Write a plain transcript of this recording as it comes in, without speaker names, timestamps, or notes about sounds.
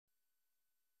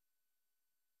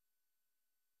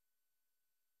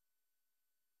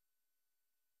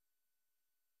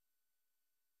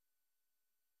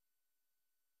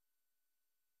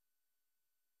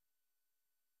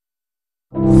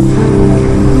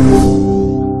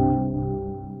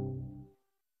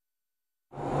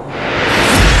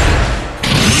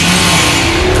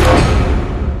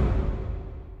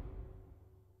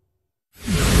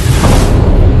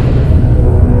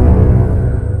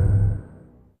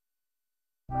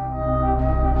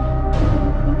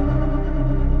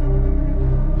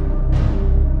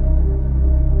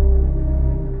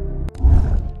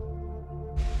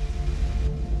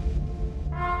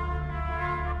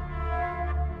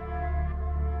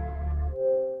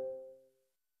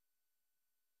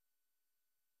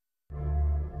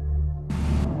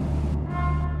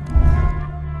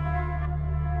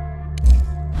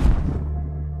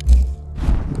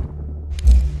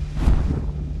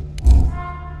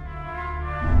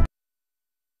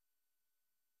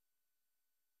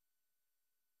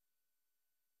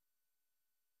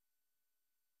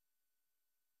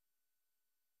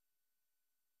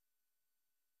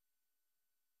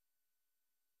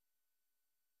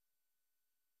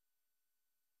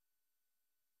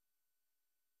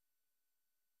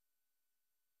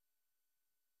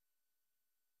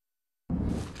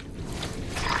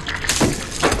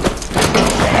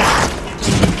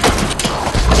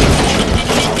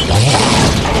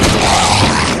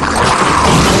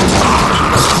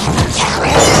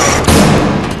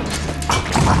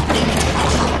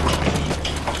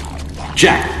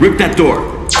Jack, rip that door.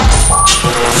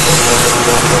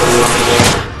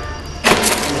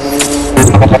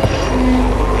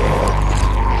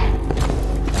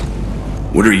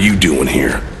 What are you doing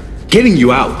here? Getting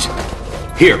you out.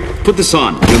 Here, put this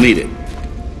on. You'll need it.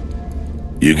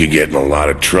 You could get in a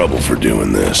lot of trouble for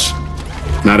doing this.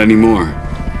 Not anymore.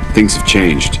 Things have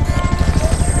changed.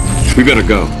 We better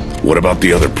go. What about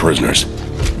the other prisoners?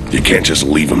 You can't just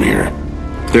leave them here.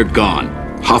 They're gone.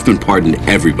 Hoffman pardoned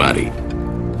everybody.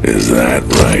 Is that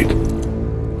right?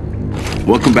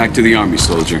 Welcome back to the army,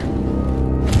 soldier.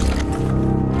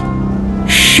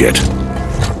 Shit.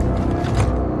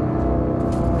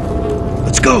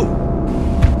 Let's go!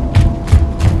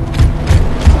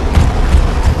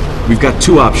 We've got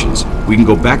two options. We can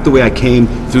go back the way I came,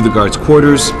 through the guards'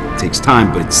 quarters. It takes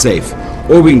time, but it's safe.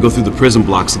 Or we can go through the prison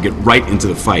blocks and get right into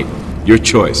the fight. Your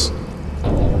choice.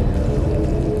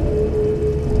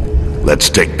 Let's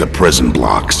take the prison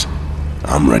blocks.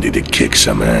 I'm ready to kick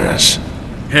some ass.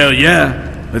 Hell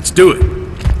yeah. Let's do it.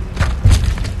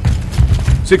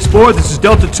 6-4, this is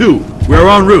Delta 2. We're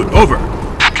en route. Over.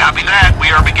 Copy that. We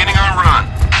are beginning our run.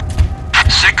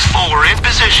 6-4 in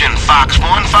position. Fox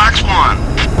 1, Fox 1.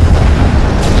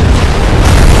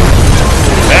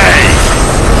 Hey!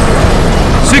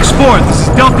 6-4, this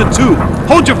is Delta 2.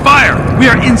 Hold your fire. We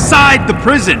are inside the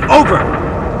prison. Over.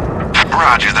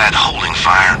 Roger that. Holding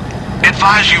fire.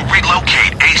 Advise you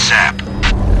relocate ASAP.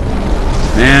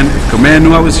 Man, if Command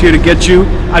knew I was here to get you,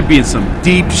 I'd be in some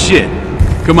deep shit.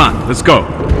 Come on, let's go.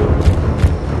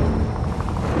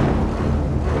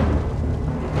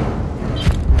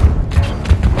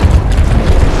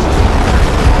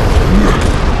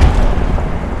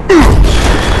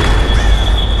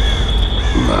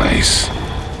 Nice.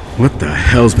 What the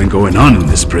hell's been going on in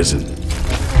this prison?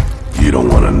 You don't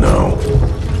want to know.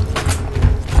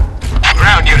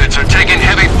 Ground units are taking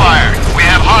heavy fire. We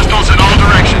have hostiles in all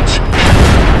directions.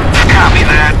 Copy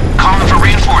that. Calling for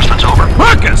reinforcements, over.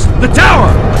 Marcus! The tower!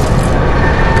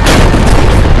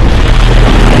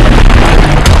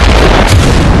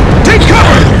 Take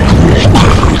cover!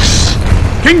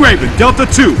 King Raven, Delta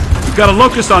 2. We've got a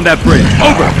locust on that bridge.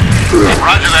 Over.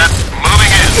 Roger that.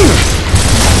 Moving in.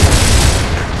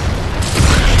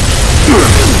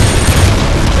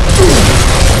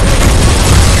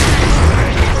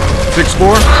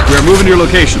 6-4, we are moving to your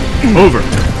location. Over.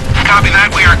 Copy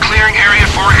that. We are clearing area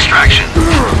for extraction.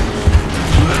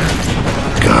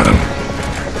 Got him.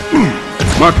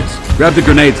 Marcus, grab the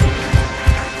grenades.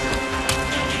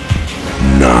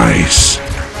 Nice.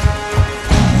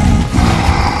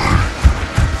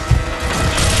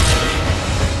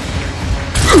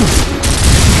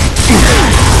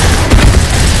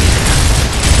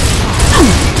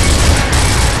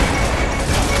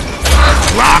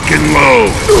 Lock and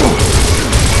load.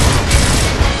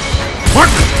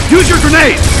 Marcus, use your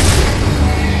grenade!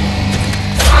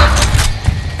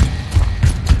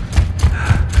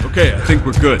 Okay, I think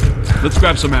we're good. Let's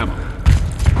grab some ammo.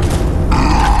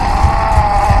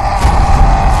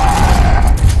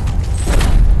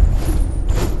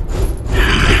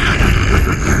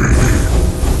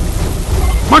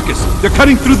 Marcus, they're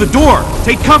cutting through the door.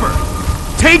 Take cover.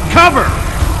 Take cover!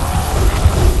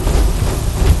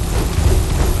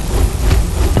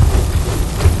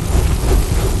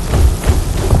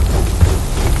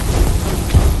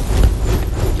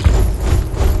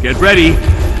 Get ready.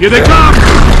 Here they come!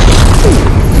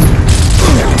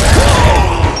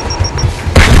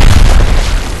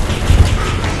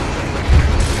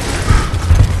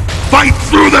 Fight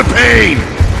through the pain!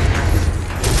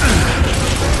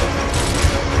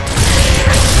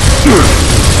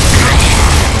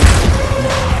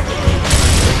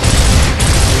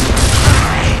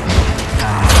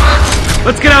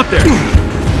 Let's get out there.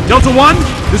 Delta 1,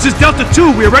 this is Delta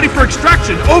 2. We are ready for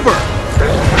extraction. Over.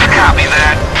 Copy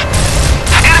that.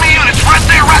 Enemy units right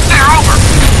there, over.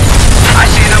 I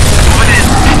see them. Moving in.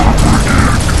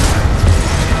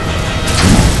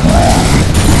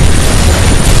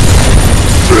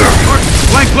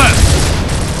 Flank left.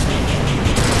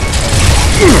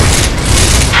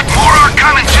 More are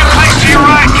coming. Too close to your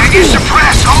right. Can you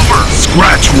suppress? Over.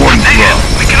 Scratch one Negative.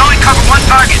 throw. We can only cover one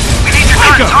target. We need your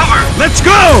guns. Over. Let's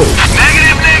go!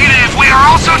 Negative. We are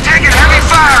also taking heavy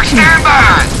fire. Stand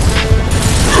by.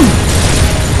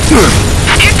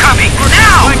 Incoming.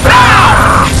 Now!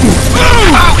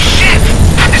 Oh, shit!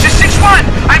 This is 6-1.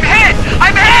 I'm hit.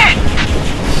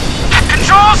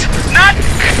 Controls, not...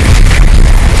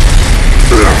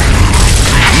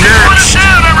 6-1 is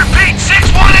down. I repeat,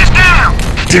 6-1 is down.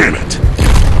 Damn it!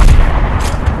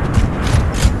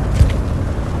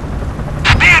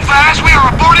 Be advised, we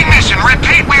are aborting mission.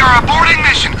 Repeat, we are aborting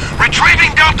mission.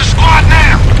 Retrieving Delta Squad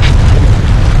now.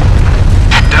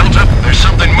 Delta, there's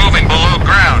something moving below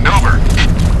ground. Over.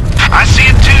 I see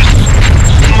it too.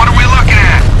 What are we looking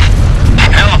at?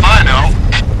 Hell if I know.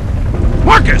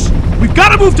 Marcus, we've got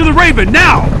to move to the Raven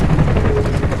now!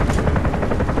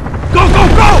 Go, go,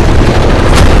 go!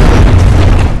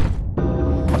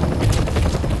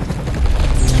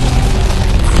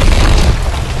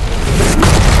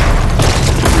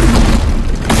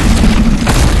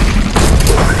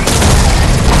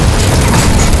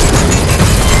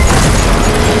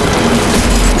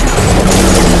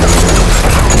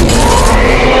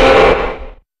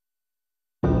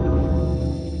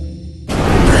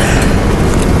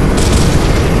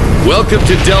 Welcome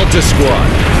to Delta Squad.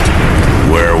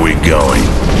 Where are we going?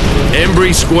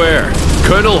 Embry Square.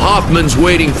 Colonel Hoffman's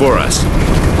waiting for us.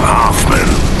 Hoffman.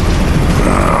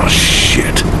 Oh,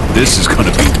 shit. This is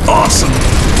gonna be awesome.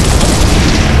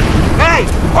 Hey,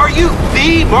 are you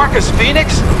the Marcus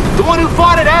Phoenix? The one who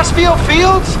fought at Asfield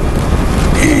Fields?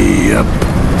 Yep.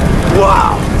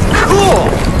 Wow, cool!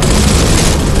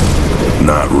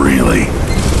 Not really.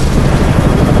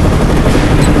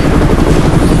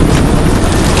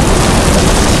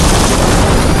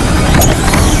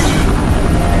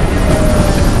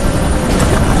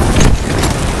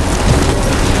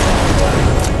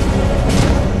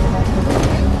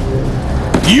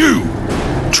 You!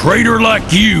 Traitor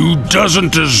like you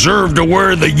doesn't deserve to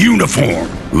wear the uniform.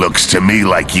 Looks to me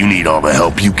like you need all the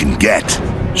help you can get.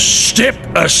 Step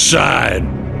aside.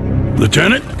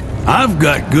 Lieutenant, I've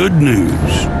got good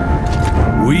news.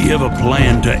 We have a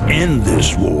plan to end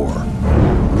this war.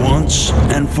 Once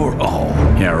and for all.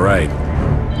 Yeah, right.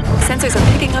 Sensors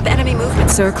are picking up enemy movement,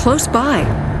 sir, close by.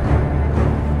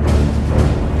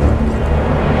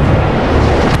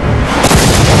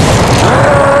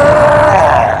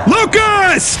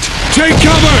 Locust! Take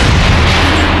cover!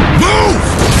 Move!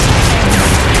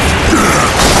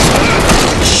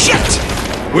 Shit!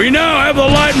 We now have the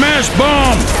light mass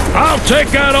bomb. I'll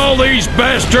take out all these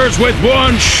bastards with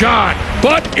one shot.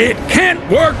 But it can't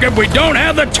work if we don't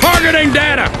have the targeting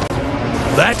data.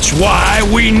 That's why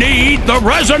we need the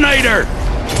resonator.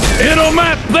 It'll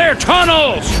map their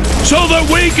tunnels so that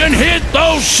we can hit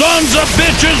those sons of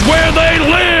bitches where they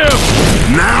live.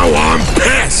 Now I'm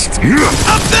pissed!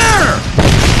 Up there!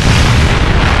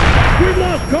 We've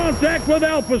lost contact with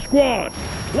Alpha Squad.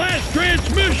 Last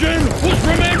transmission was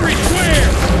from Embry Square.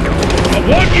 I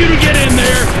want you to get in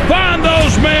there, find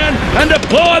those men, and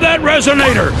deploy that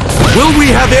resonator. Will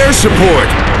we have air support?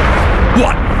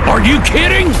 What? Are you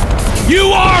kidding?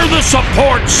 You are the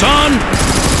support, son!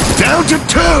 Down to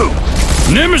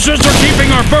 2! Nemesis are keeping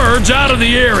our birds out of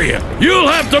the area. You'll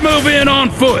have to move in on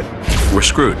foot. We're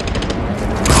screwed.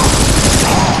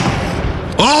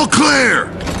 All clear!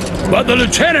 But the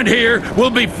lieutenant here will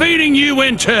be feeding you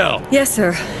intel. Yes,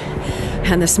 sir.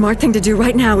 And the smart thing to do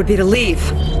right now would be to leave.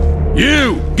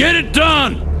 You, get it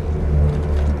done!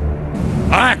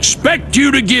 I expect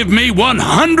you to give me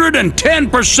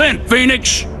 110%,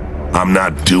 Phoenix! I'm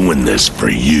not doing this for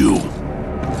you.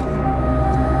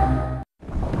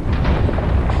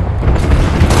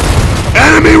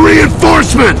 Enemy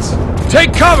reinforcements!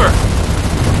 Take cover!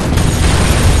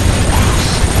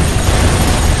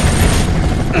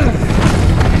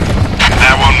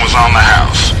 That one was on the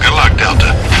house. Good luck,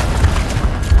 Delta.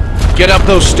 Get up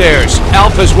those stairs.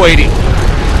 Alpha's waiting.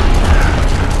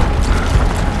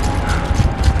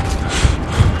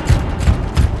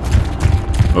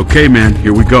 Okay, man,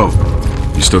 here we go.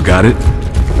 You still got it?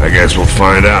 I guess we'll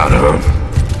find out, huh?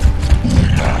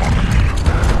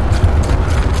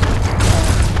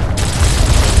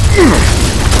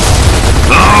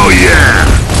 Oh, yeah!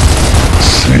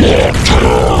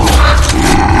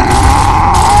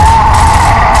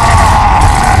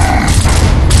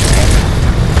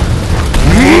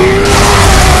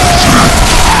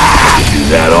 Do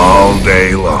that all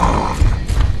day long.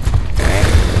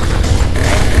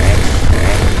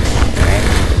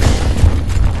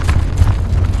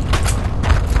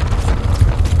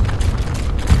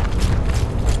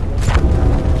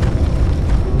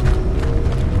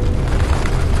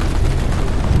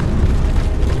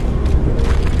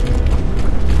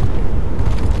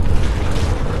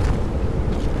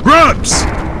 Grubs!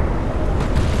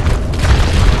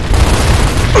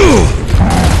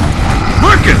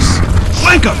 Marcus!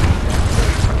 Flank him!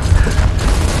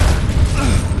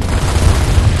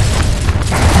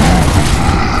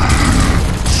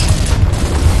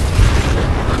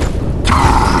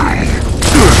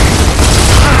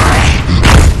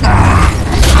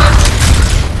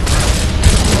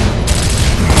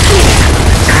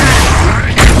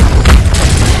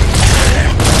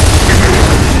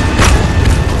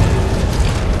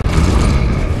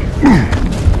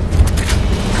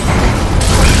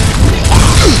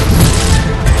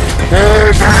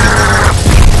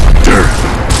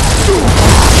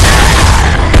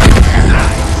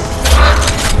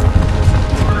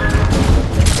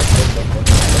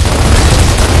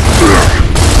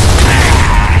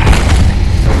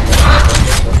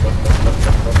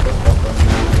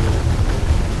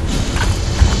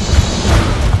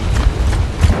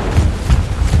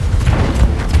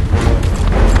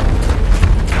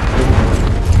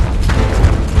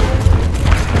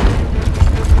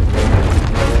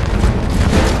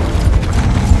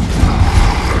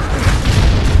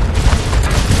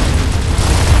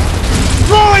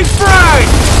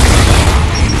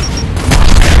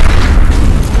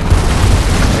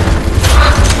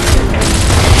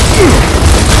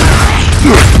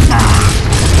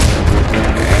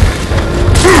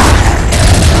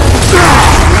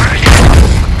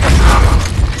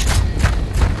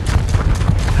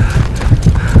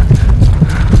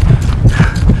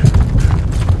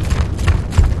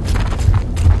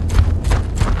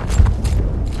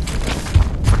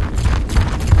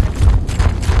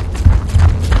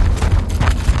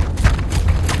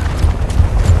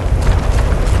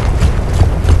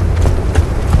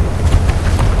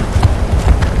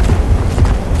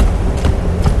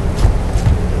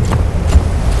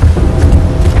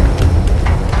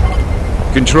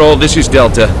 Control, this is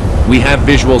Delta. We have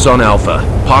visuals on Alpha.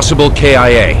 Possible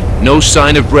KIA. No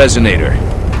sign of resonator.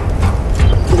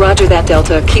 Roger that,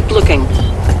 Delta. Keep looking.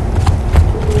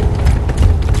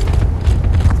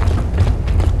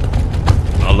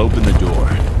 I'll open the door.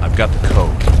 I've got the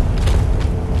code.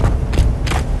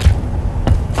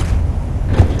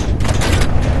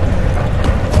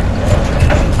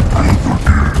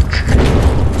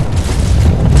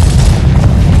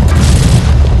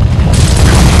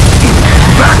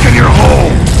 Back in your hole!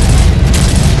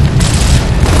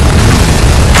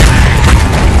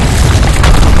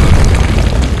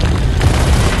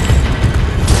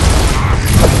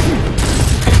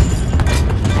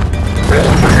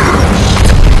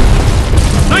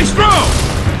 Nice throw!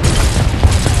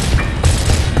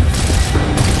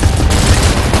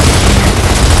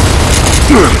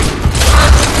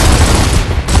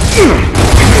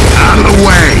 Out of the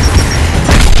way!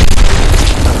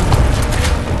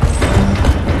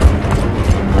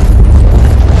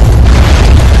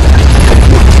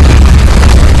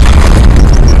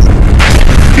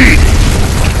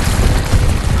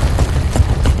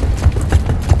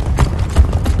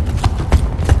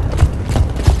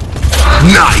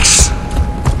 Nice!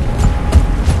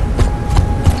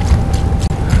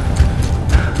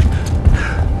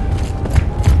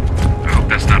 I hope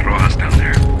that's not Rojas down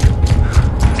there.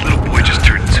 This little boy just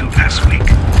turned 2 last week.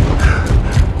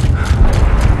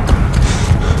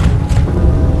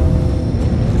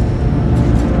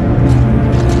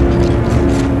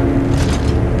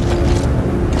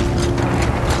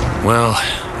 Well,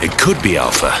 it could be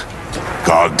Alpha.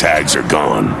 Cog tags are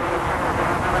gone.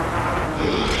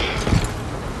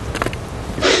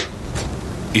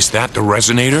 Is that the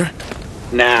resonator?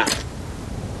 Nah.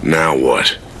 Now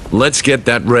what? Let's get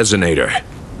that resonator.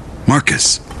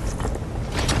 Marcus.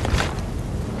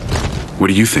 What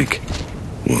do you think?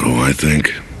 What do I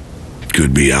think?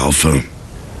 Could be Alpha,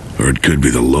 or it could be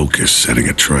the Locust setting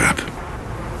a trap.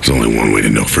 There's only one way to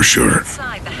know for sure.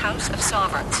 Inside the House of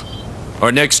Sovereigns.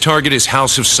 Our next target is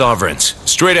House of Sovereigns.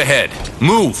 Straight ahead.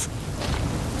 Move!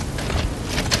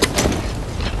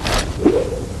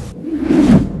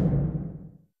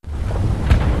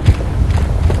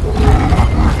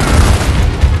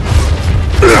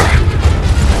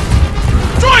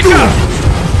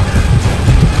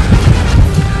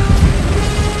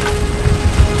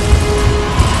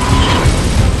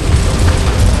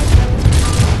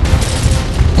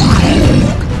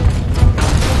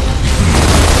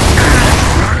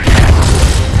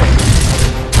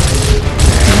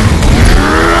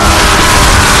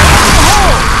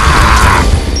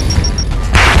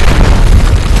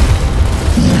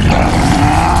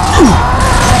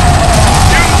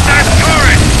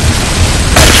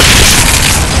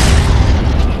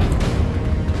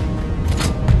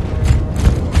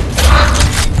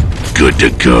 good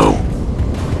to go.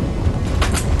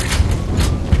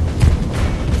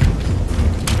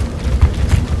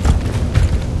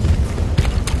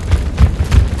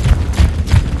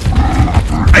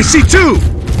 I see two!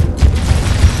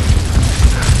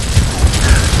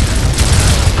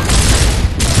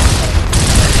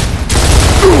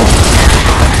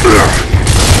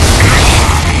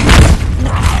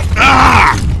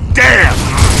 Ah! Damn!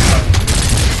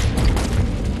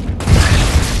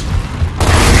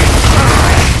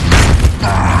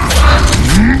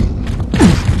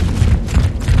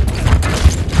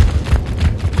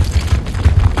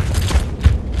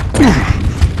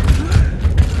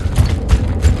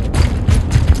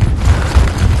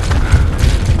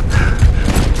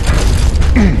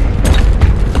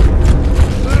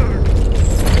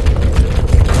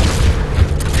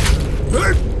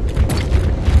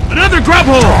 Another grub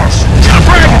hole! Got a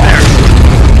frag in there!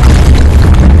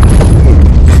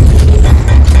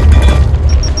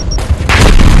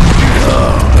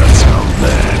 Oh, that sounds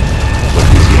bad. But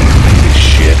this game made as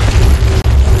shit.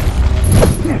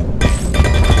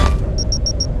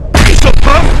 Piece of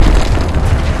pup!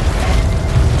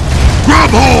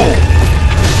 Grub hole!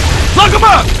 Plug him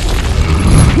up!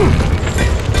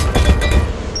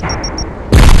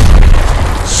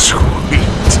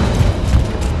 Sweet.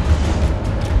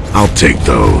 I'll take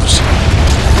those.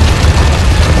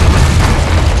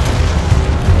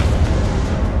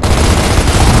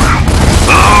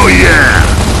 Oh yeah!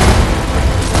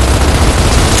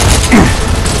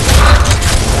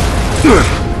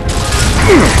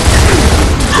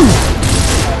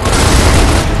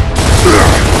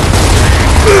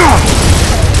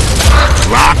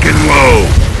 Lock and load.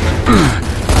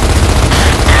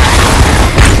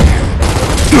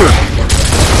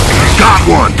 Got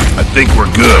one. I think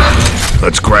we're good.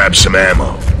 Let's grab some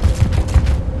ammo.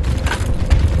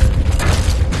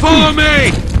 Follow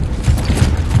me!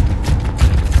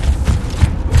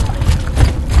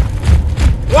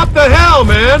 What the hell,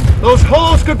 man? Those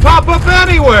holes could pop up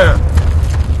anywhere!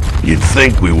 You'd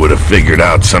think we would have figured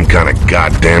out some kind of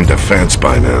goddamn defense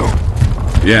by now.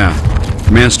 Yeah.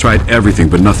 Command's tried everything,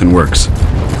 but nothing works.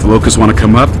 If the locusts want to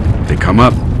come up, they come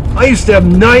up. I used to have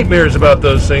nightmares about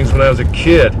those things when I was a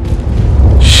kid.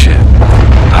 Shit.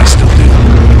 I still do.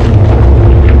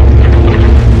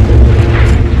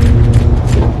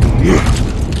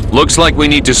 Looks like we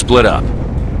need to split up.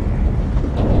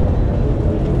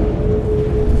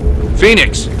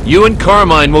 Phoenix, you and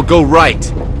Carmine will go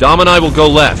right. Dom and I will go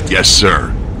left. Yes,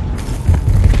 sir.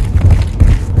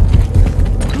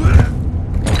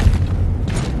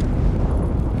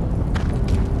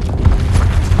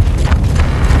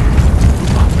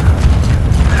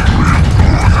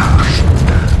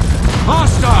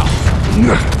 Hostile!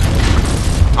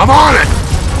 I'm on it!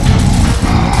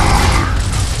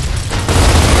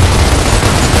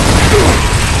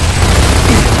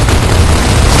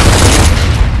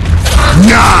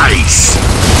 Nice!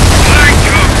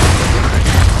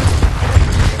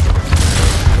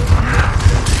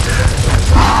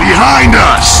 Behind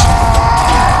us!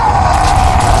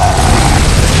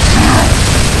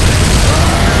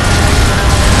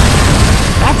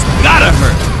 That's gotta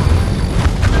hurt!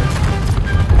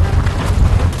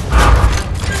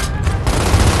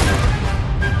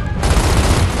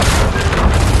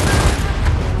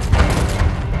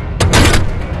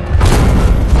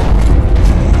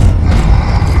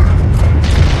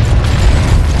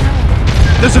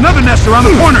 There's another nest around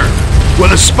the corner!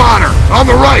 With a spotter, on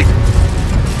the right!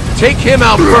 Take him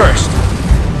out first.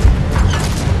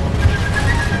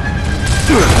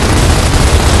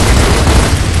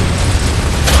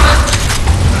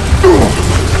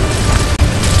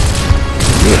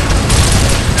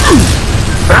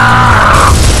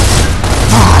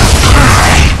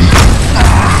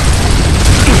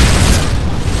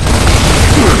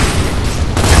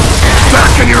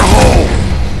 Back in your hole!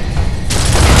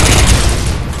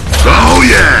 Oh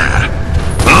yeah!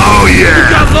 Oh yeah!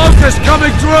 Got locusts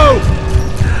coming through!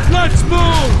 Let's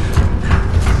move!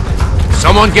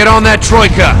 Someone get on that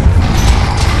troika.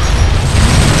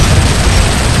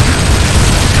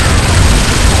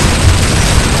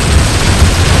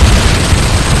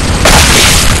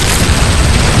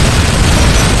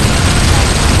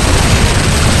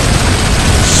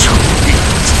 Sweet.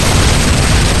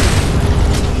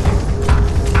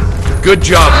 Good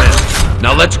job, man.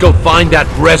 Now let's go find that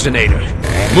resonator.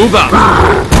 Move out.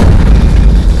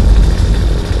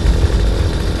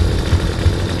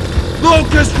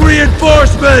 Locust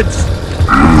reinforcements!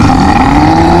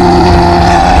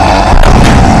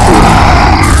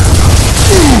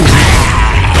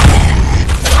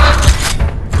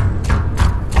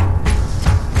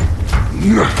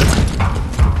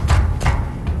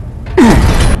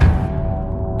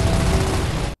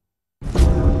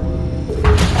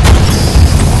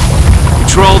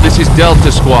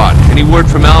 Delta Squad, any word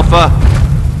from Alpha?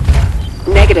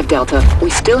 Negative, Delta.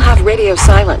 We still have radio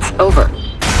silence. Over.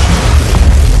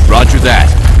 Roger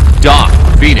that. Doc,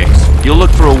 Phoenix, you'll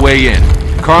look for a way in.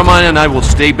 Carmine and I will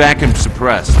stay back and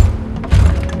suppress.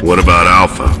 What about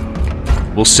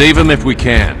Alpha? We'll save him if we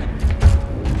can.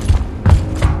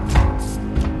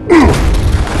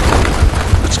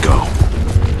 Let's go.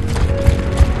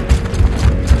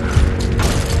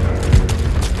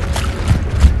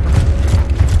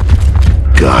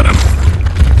 Got him.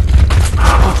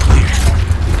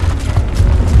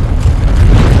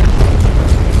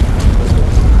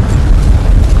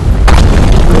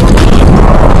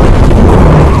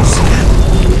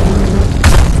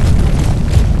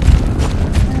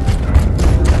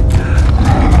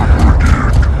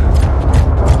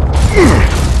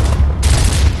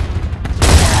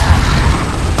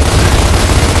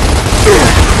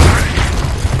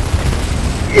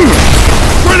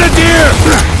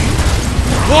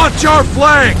 Watch our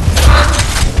flank!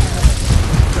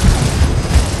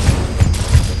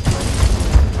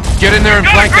 Get in there and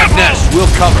flank that nest. We'll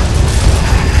cover.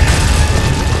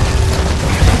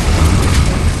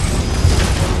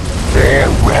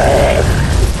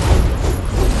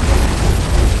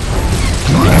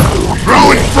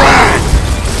 Throwing frag!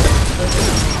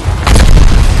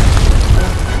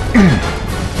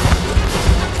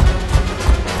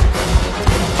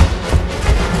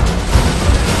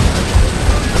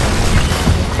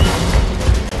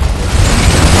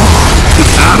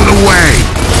 Out of the way!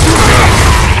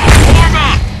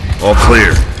 All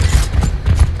clear.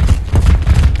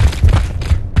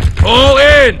 All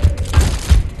in!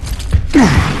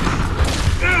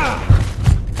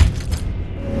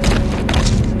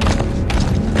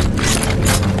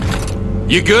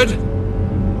 You good?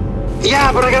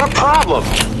 Yeah, but I got a problem.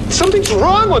 Something's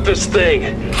wrong with this thing.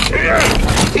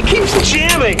 It keeps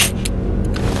jamming.